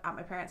stuff at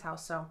my parents'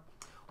 house, so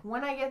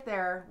when I get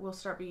there, we'll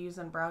start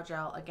using brow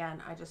gel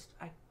again.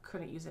 I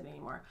couldn't use it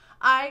anymore.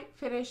 I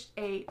finished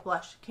a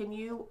blush. Can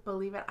you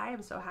believe it? I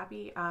am so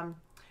happy.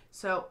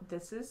 So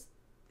this is,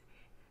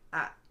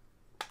 I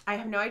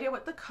have no idea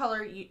what the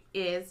color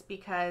is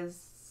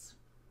because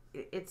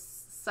it's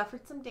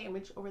suffered some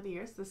damage over the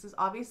years. This is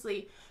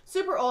obviously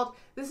super old.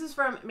 This is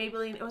from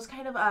Maybelline. It was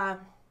kind of a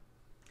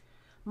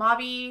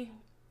mauvey.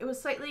 It was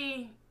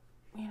slightly,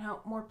 you know,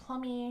 more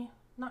plummy,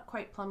 not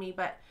quite plummy,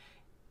 but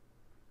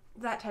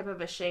that type of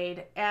a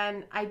shade.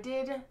 And I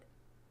did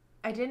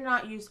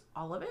not use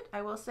all of it.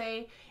 I will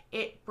say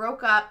it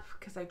broke up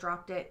because I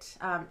dropped it.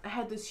 I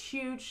had this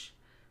huge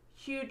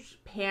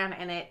pan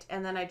in it,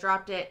 and then I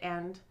dropped it,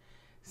 and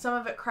some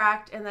of it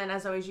cracked, and then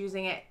as I was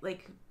using it,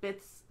 like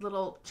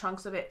little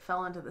chunks of it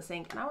fell into the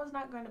sink, and I was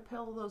not going to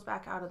pull those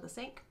back out of the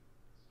sink.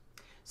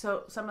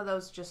 So some of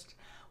those just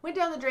went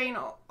down the drain,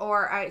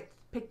 or I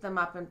picked them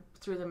up and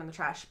threw them in the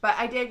trash. But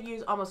I did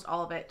use almost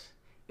all of it.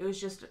 It was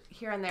just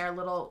here and there,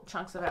 little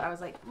chunks of it. I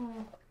was like,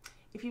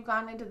 if you've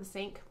gone into the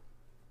sink,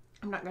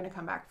 I'm not going to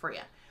come back for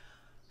you.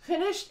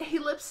 Finished a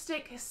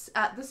lipstick.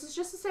 This is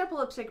just a sample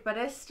lipstick, but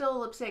it's still a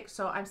lipstick,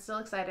 so I'm still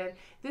excited.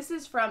 This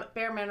is from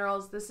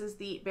BareMinerals. This is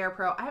the Bare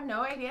Pro. I have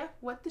no idea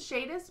what the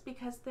shade is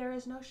because there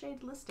is no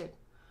shade listed.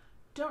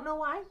 Don't know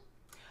why.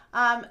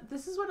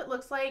 This is what it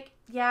looks like.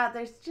 Yeah,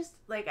 there's just,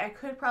 like, I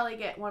could probably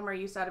get one more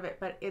use out of it,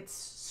 but it's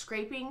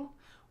scraping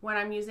when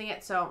I'm using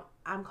it, so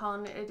I'm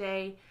calling it a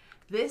day.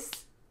 This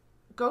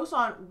goes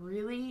on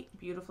really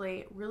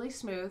beautifully, really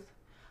smooth.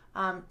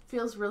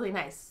 Feels really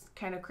nice,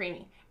 kind of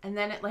creamy. And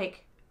then it,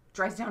 like,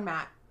 dries down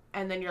matte,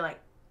 and then you're like,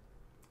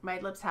 my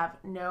lips have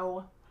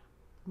no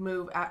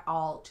move at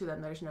all to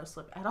them. There's no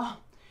slip at all,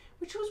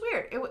 which was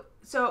weird.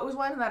 So it was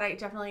one that I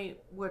definitely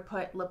would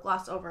put lip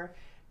gloss over,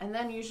 and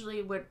then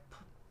usually would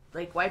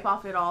like wipe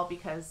off it all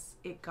because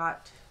it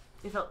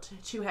felt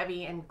too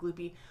heavy and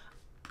gloopy.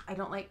 I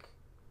don't like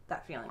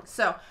that feeling.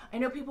 So I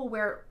know people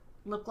wear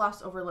lip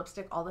gloss over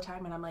lipstick all the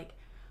time, and I'm like,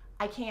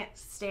 I can't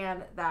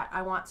stand that.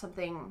 I want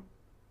something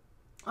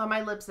on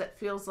my lips that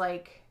feels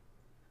like,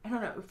 I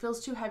don't know, it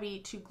feels too heavy,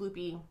 too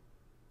gloopy.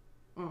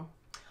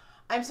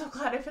 I'm so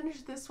glad I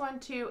finished this one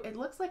too. It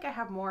looks like I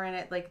have more in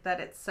it, like that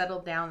it's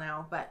settled down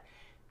now, but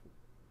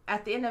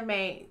at the end of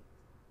May,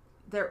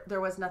 there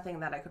was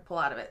nothing that I could pull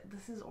out of it.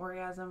 This is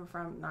Orgasm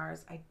from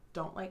Nars. I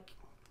don't like,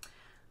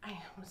 I'm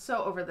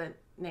so over the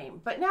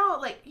name, but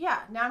now, like, yeah,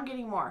 now I'm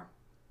getting more.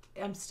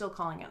 I'm still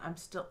calling it.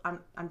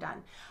 I'm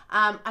done.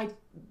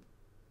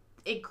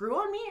 It grew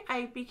on me.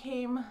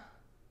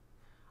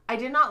 I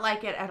did not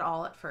like it at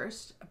all at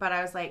first, but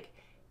I was like,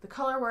 the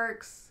color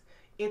works.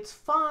 It's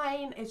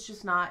fine. It's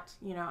just not,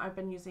 you know, I've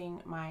been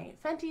using my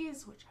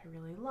Fenties, which I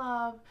really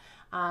love,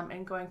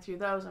 and going through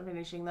those and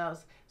finishing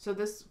those. So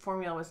this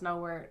formula was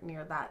nowhere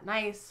near that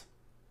nice,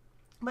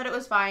 but it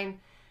was fine.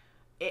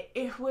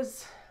 It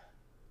was,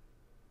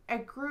 I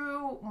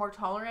grew more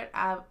tolerant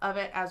of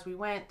it as we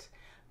went,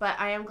 but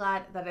I am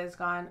glad that it is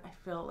gone. I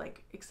feel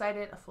like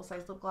excited. A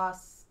full-size lip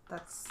gloss.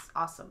 That's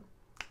awesome.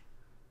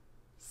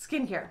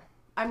 Skincare.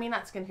 I mean,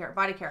 not skincare,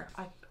 body care.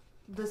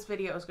 This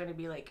video is going to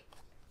be like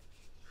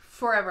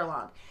forever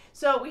long.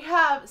 So we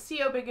have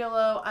CO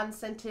Bigelow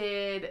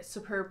Unscented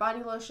Superb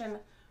Body Lotion.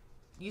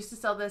 Used to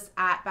sell this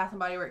at Bath &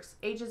 Body Works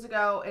ages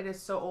ago. It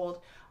is so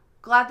old.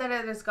 Glad that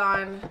it is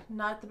gone.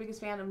 Not the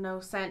biggest fan of no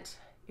scent.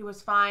 It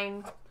was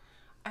fine.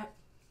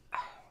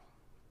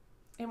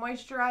 It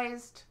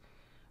moisturized,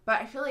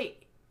 but I feel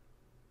like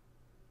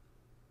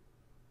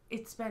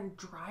it's been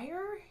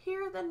drier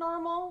here than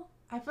normal.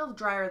 I feel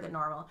drier than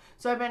normal.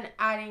 So I've been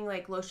adding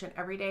like lotion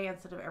every day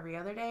instead of every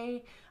other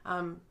day.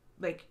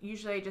 Like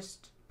usually I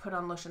just put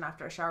on lotion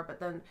after a shower, but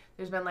then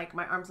there's been like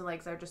my arms and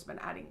legs, I've just been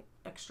adding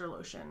extra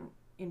lotion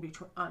in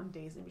between on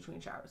days in between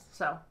showers.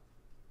 So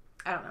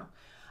I don't know.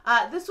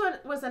 This one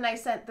was a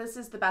nice scent. This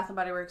is the Bath &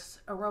 Body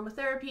Works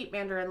Aromatherapy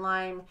Mandarin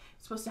Lime.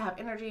 It's supposed to have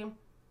energy.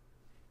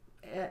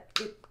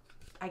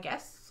 I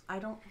guess.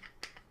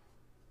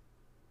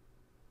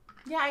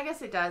 Yeah, I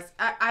guess it does.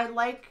 I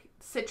like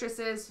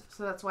citruses,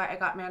 so that's why I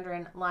got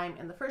Mandarin Lime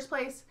in the first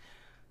place.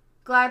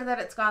 Glad that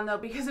it's gone though,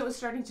 because it was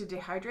starting to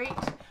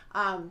dehydrate,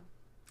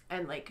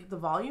 and like the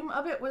volume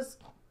of it was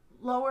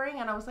lowering,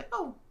 and I was like,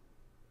 oh,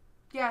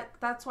 yeah,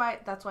 that's why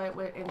it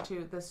went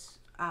into this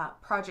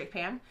project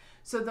pan.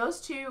 So those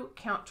two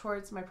count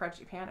towards my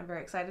project pan. I'm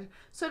very excited.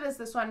 So does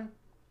this one.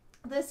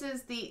 This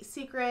is the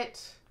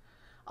Secret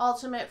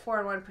Ultimate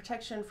 4-in-1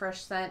 Protection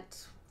Fresh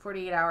Scent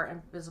 48-hour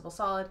Invisible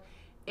Solid.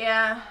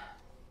 Yeah,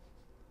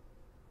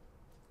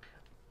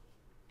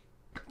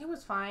 it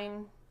was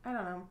fine. I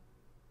don't know.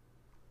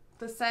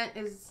 The scent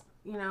is,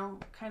 you know,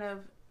 kind of,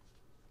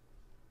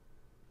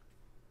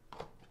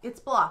 it's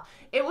blah.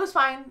 It was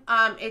fine.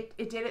 It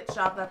did its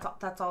job.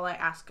 That's all I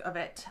ask of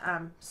it.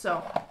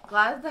 So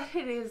glad that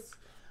it is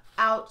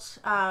out,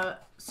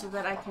 so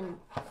that I can,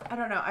 I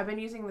don't know. I've been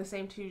using the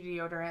same two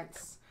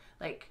deodorants,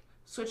 like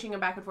switching them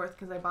back and forth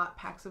because I bought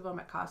packs of them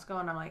at Costco,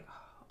 and I'm like,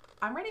 oh,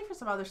 I'm ready for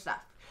some other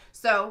stuff.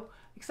 So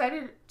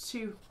excited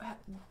to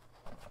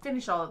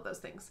finish all of those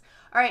things.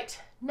 All right,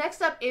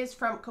 next up is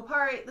from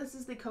Kopari. This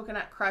is the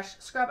Coconut Crush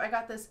Scrub. I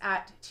got this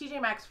at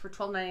TJ Maxx for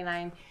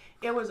 $12.99.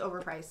 It was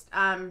overpriced.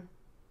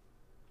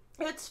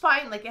 It's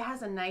fine. Like, it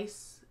has a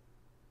nice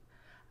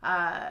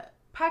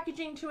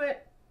packaging to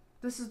it.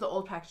 This is the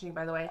old packaging,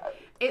 by the way.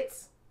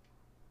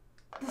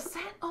 The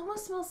scent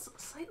almost smells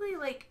slightly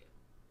like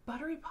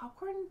buttery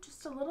popcorn,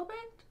 just a little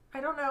bit.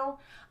 I don't know.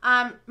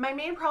 My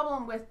main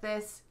problem with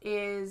this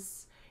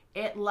is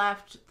it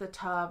left the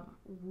tub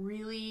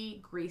really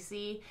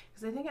greasy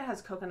because I think it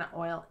has coconut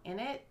oil in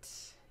it.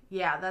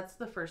 Yeah, that's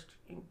the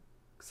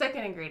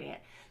second ingredient.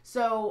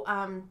 So,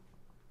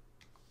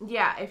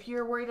 yeah, if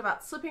you're worried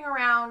about slipping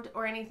around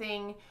or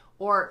anything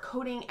or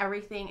coating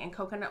everything in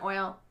coconut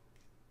oil,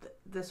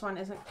 this one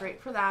isn't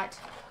great for that.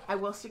 I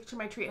will stick to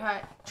my Tree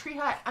Hut.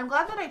 I'm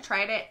glad that I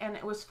tried it and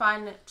it was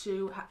fun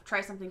to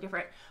try something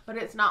different, but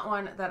it's not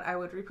one that I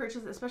would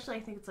repurchase, especially I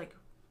think it's like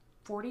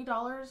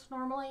 $40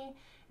 normally,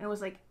 and it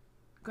was like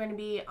going to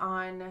be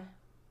on,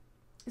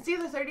 it's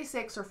either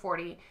 36 or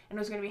 40, and it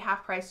was going to be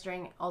half price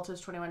during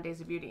Ulta's 21 Days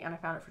of Beauty, and I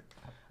found it for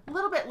a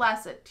little bit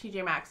less at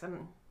TJ Maxx,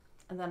 and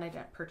then I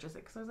didn't purchase it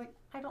because I was like,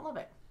 I don't love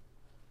it.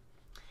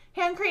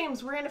 Hand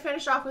creams, we're going to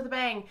finish off with a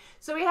bang.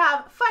 So we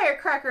have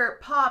Firecracker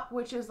Pop,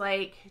 which is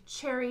like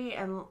cherry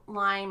and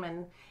lime,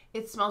 and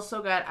it smells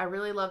so good. I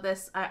really love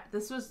this.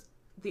 This was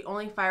the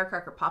only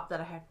Firecracker Pop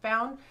that I had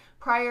found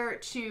prior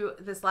to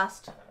this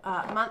last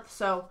month,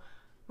 so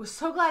was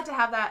so glad to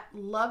have that.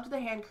 Loved the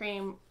hand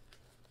cream.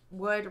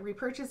 Would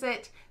repurchase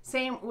it.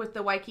 Same with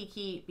the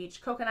Waikiki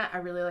Beach Coconut. I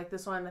really like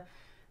this one.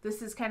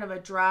 This is kind of a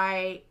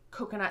dry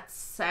coconut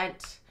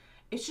scent.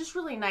 It's just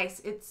really nice.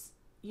 It's,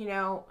 you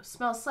know,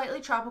 smells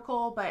slightly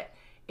tropical, but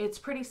it's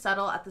pretty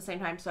subtle at the same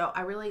time. So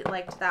I really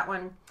liked that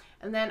one.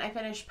 And then I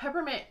finished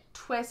Peppermint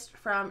Twist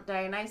from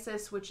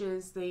Dionysus, which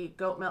is the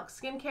goat milk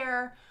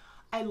skincare.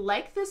 I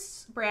like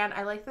this brand.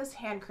 I like this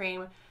hand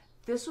cream.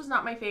 This was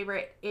not my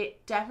favorite.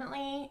 It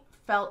definitely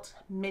felt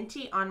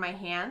minty on my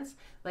hands.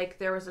 Like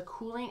there was a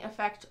cooling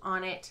effect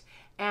on it.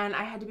 And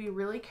I had to be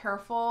really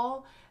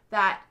careful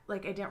that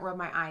like I didn't rub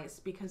my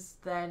eyes, because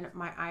then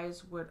my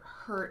eyes would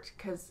hurt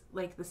because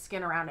like the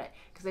skin around it,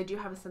 because I do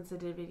have a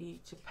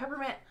sensitivity to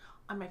peppermint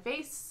on my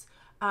face.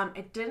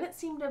 It didn't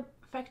seem to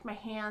affect my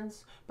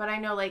hands, but I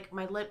know like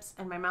my lips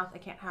and my mouth, I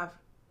can't have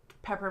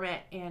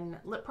peppermint in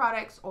lip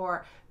products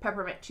or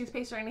peppermint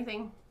toothpaste or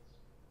anything.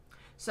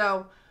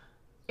 So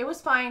it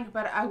was fine,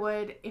 but I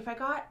would, if I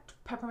got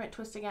Peppermint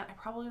Twist again, I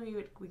probably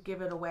would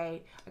give it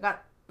away. I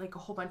got like a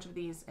whole bunch of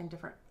these in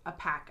a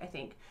pack, I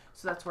think.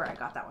 So that's where I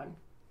got that one.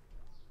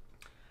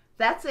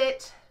 That's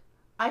it.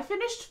 I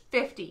finished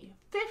 50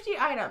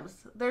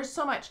 items. There's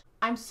so much.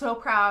 I'm so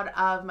proud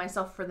of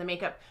myself for the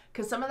makeup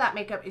because some of that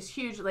makeup is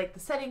huge, like the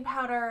setting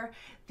powder,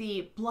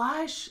 the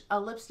blush, a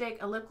lipstick,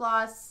 a lip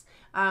gloss,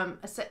 a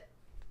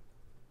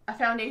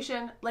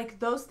foundation. Like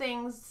those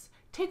things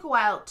take a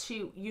while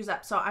to use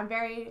up. So I'm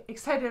very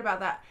excited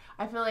about that.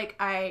 I feel like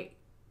I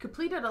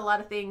completed a lot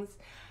of things.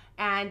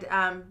 And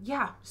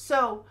yeah,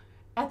 so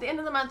at the end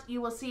of the month,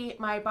 you will see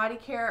my body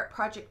care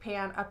project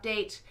pan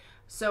update.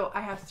 So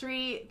I have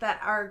 3 that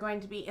are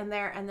going to be in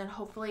there, and then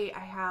hopefully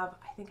I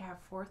think I have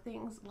 4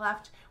 things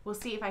left. We'll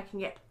see if I can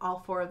get all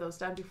 4 of those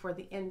done before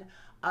the end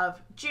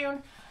of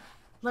June.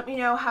 Let me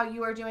know how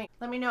you are doing.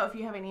 Let me know if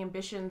you have any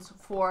ambitions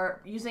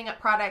for using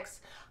up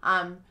products.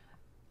 I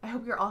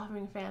hope you're all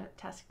having a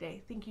fantastic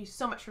day. Thank you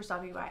so much for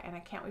stopping by, and I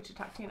can't wait to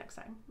talk to you next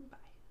time.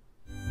 Bye.